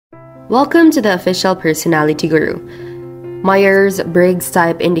Welcome to the official Personality Guru. Myers-Briggs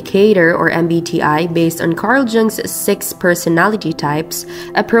Type Indicator, or Mbti, based on Carl Jung's 6 personality types,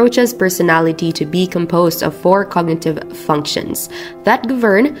 approaches personality to be composed of 4 cognitive functions that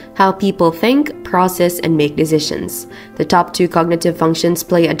govern how people think, process, and make decisions. The top 2 cognitive functions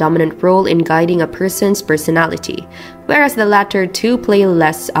play a dominant role in guiding a person's personality, whereas the latter 2 play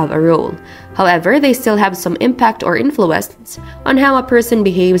less of a role. However, they still have some impact or influence on how a person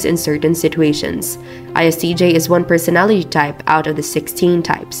behaves in certain situations. ISTJ is one personality type out of the 16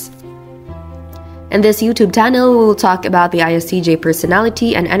 types. In this YouTube channel, we will talk about the ISTJ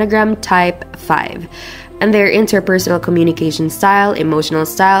personality and Enneagram Type 5, and their interpersonal communication style, emotional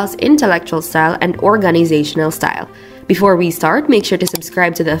styles, intellectual style, and organizational style. Before we start, make sure to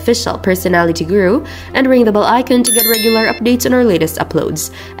subscribe to the official Personality Guru and ring the bell icon to get regular updates on our latest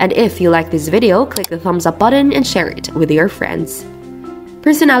uploads. And if you like this video, click the thumbs up button and share it with your friends.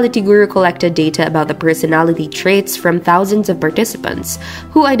 Personality Guru collected data about the personality traits from thousands of participants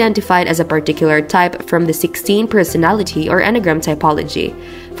who identified as a particular type from the 16 personality or Enneagram typology.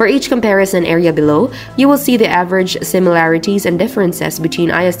 For each comparison area below, you will see the average similarities and differences between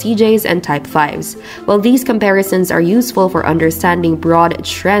ISTJs and Type 5s. While these comparisons are useful for understanding broad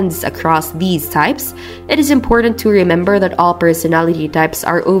trends across these types, it is important to remember that all personality types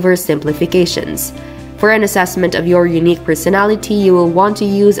are oversimplifications. For an assessment of your unique personality, you will want to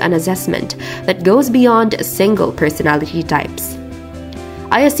use an assessment that goes beyond single personality types.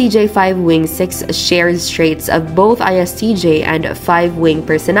 ISTJ 5-wing 6 shares traits of both ISTJ and 5-wing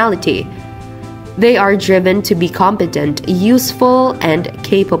personality. They are driven to be competent, useful, and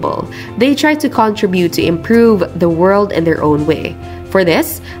capable. They try to contribute to improve the world in their own way. For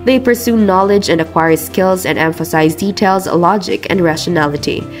this, they pursue knowledge and acquire skills and emphasize details, logic, and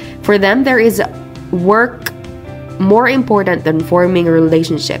rationality. For them, there is work more important than forming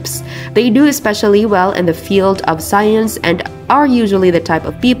relationships. They do especially well in the field of science and are usually the type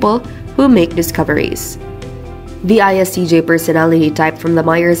of people who make discoveries. The ISTJ personality type from the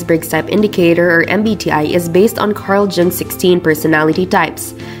Myers-Briggs Type Indicator, or Mbti, is based on Carl Jung's 16 personality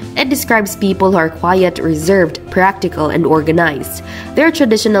types. It describes people who are quiet, reserved, practical, and organized. They're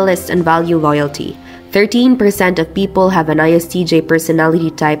traditionalists and value loyalty. 13% of people have an ISTJ personality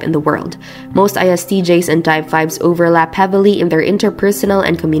type in the world. Most ISTJs and Type 5s overlap heavily in their interpersonal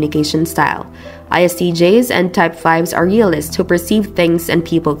and communication style. ISTJs and Type 5s are realists who perceive things and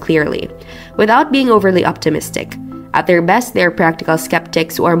people clearly, without being overly optimistic. At their best, they are practical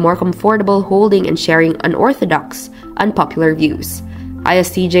skeptics who are more comfortable holding and sharing unorthodox, unpopular views.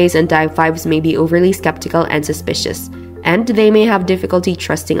 ISTJs and Type 5s may be overly skeptical and suspicious, and they may have difficulty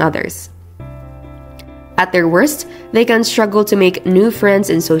trusting others. At their worst, they can struggle to make new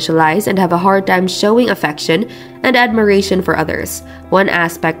friends and socialize and have a hard time showing affection and admiration for others. One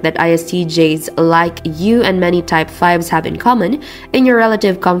aspect that ISTJs like you and many Type 5s have in common in your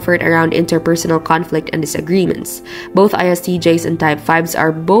relative comfort around interpersonal conflict and disagreements. Both ISTJs and Type 5s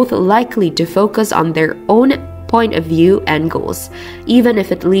are both likely to focus on their own point of view and goals, even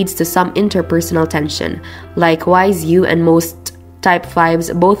if it leads to some interpersonal tension. Likewise, you and most Type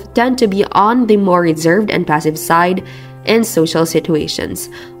 5s both tend to be on the more reserved and passive side in social situations.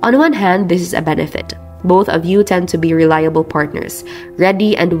 On one hand, this is a benefit. Both of you tend to be reliable partners,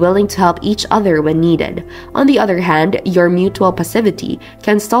 ready and willing to help each other when needed. On the other hand, your mutual passivity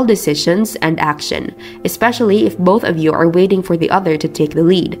can stall decisions and action, especially if both of you are waiting for the other to take the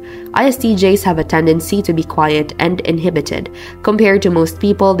lead. ISTJs have a tendency to be quiet and inhibited. Compared to most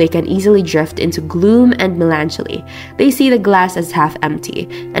people, they can easily drift into gloom and melancholy. They see the glass as half empty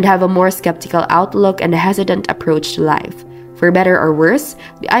and have a more skeptical outlook and a hesitant approach to life. For better or worse,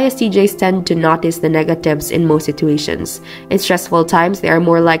 the ISTJs tend to notice the negatives in most situations. In stressful times, they are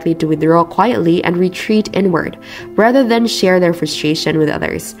more likely to withdraw quietly and retreat inward, rather than share their frustration with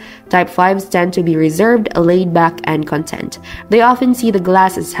others. Type 5s tend to be reserved, laid back, and content. They often see the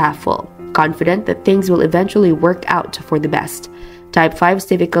glass as half full, confident that things will eventually work out for the best. Type 5s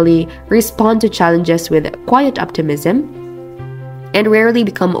typically respond to challenges with quiet optimism and rarely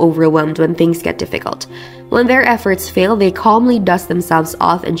become overwhelmed when things get difficult. When their efforts fail, they calmly dust themselves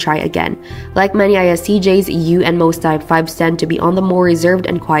off and try again. Like many ISTJs, you and most Type 5s tend to be on the more reserved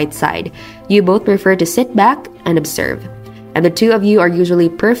and quiet side. You both prefer to sit back and observe. And the two of you are usually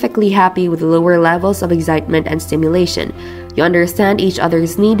perfectly happy with lower levels of excitement and stimulation. You understand each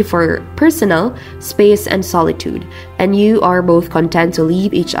other's need for personal space and solitude, and you are both content to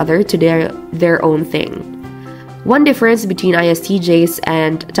leave each other to their own thing. One difference between ISTJs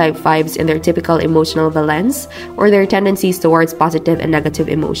and Type 5s in their typical emotional valence, or their tendencies towards positive and negative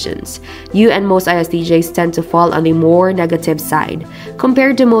emotions. You and most ISTJs tend to fall on the more negative side.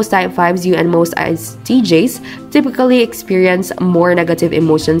 Compared to most Type 5s, you and most ISTJs typically experience more negative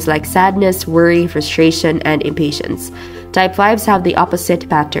emotions like sadness, worry, frustration, and impatience. Type 5s have the opposite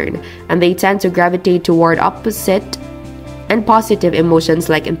pattern, and they tend to gravitate toward opposite and positive emotions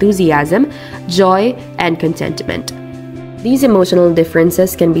like enthusiasm, joy, and contentment. These emotional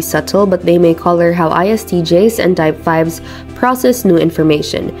differences can be subtle, but they may color how ISTJs and Type 5s process new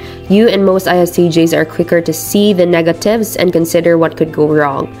information. You and most ISTJs are quicker to see the negatives and consider what could go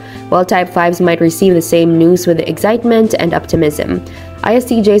wrong, while Type 5s might receive the same news with excitement and optimism.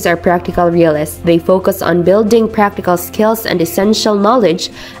 ISTJs are practical realists. They focus on building practical skills and essential knowledge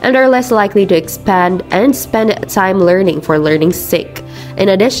and are less likely to expand and spend time learning for learning's sake. In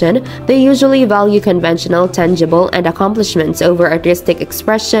addition, they usually value conventional, tangible, and accomplishments over artistic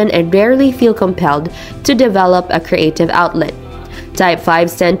expression and rarely feel compelled to develop a creative outlet. Type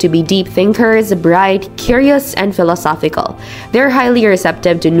 5s tend to be deep thinkers, bright, curious, and philosophical. They're highly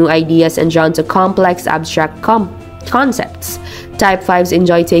receptive to new ideas and drawn to complex, abstract concepts. Type 5s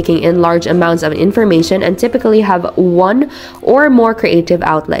enjoy taking in large amounts of information and typically have one or more creative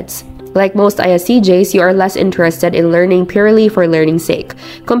outlets. Like most ISTJs, you are less interested in learning purely for learning's sake.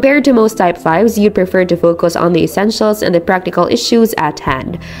 Compared to most Type 5s, you'd prefer to focus on the essentials and the practical issues at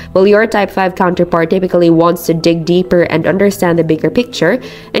hand. While your Type 5 counterpart typically wants to dig deeper and understand the bigger picture,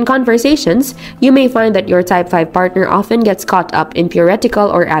 in conversations, you may find that your Type 5 partner often gets caught up in theoretical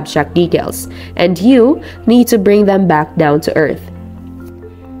or abstract details, and you need to bring them back down to earth.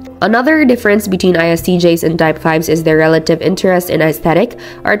 Another difference between ISTJs and Type 5s is their relative interest in aesthetic,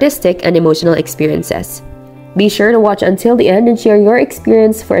 artistic, and emotional experiences. Be sure to watch until the end and share your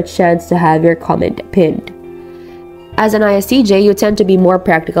experience for a chance to have your comment pinned. As an ISTJ, you tend to be more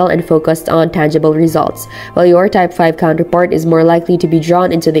practical and focused on tangible results, while your Type 5 counterpart is more likely to be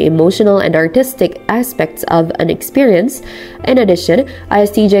drawn into the emotional and artistic aspects of an experience. In addition,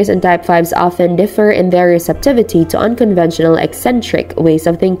 ISTJs and Type 5s often differ in their receptivity to unconventional, eccentric ways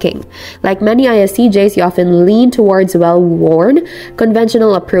of thinking. Like many ISTJs, you often lean towards well-worn,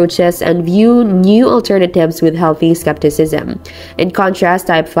 conventional approaches and view new alternatives with healthy skepticism. In contrast,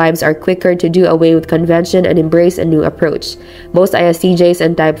 Type 5s are quicker to do away with convention and embrace a new approach. Most ISTJs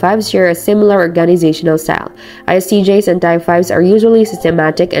and Type 5s share a similar organizational style. ISTJs and Type 5s are usually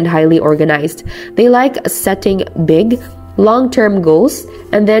systematic and highly organized. They like setting big, long-term goals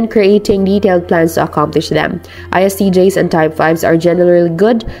and then creating detailed plans to accomplish them. ISTJs and Type 5s are generally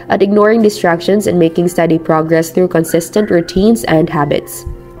good at ignoring distractions and making steady progress through consistent routines and habits.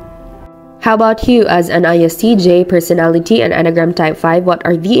 How about you as an ISTJ, personality, and Enneagram Type 5? What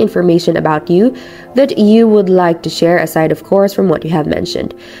are the information about you that you would like to share aside, of course, from what you have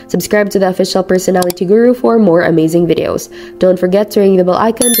mentioned? Subscribe to the official Personality Guru for more amazing videos. Don't forget to ring the bell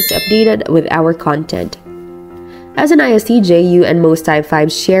icon to stay updated with our content. As an ISTJ, you and most Type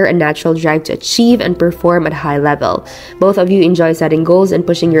 5s share a natural drive to achieve and perform at a high level. Both of you enjoy setting goals and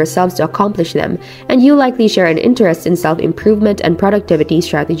pushing yourselves to accomplish them, and you likely share an interest in self-improvement and productivity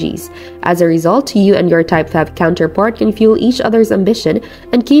strategies. As a result, you and your Type 5 counterpart can fuel each other's ambition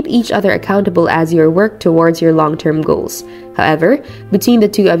and keep each other accountable as you work towards your long-term goals. However, between the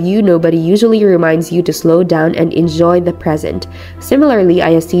two of you, nobody usually reminds you to slow down and enjoy the present. Similarly,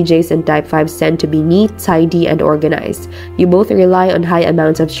 ISTJs and Type 5s tend to be neat, tidy, and organized. You both rely on high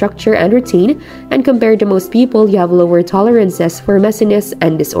amounts of structure and routine, and compared to most people, you have lower tolerances for messiness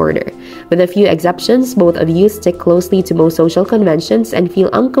and disorder. With a few exceptions, both of you stick closely to most social conventions and feel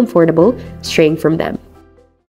uncomfortable straying from them.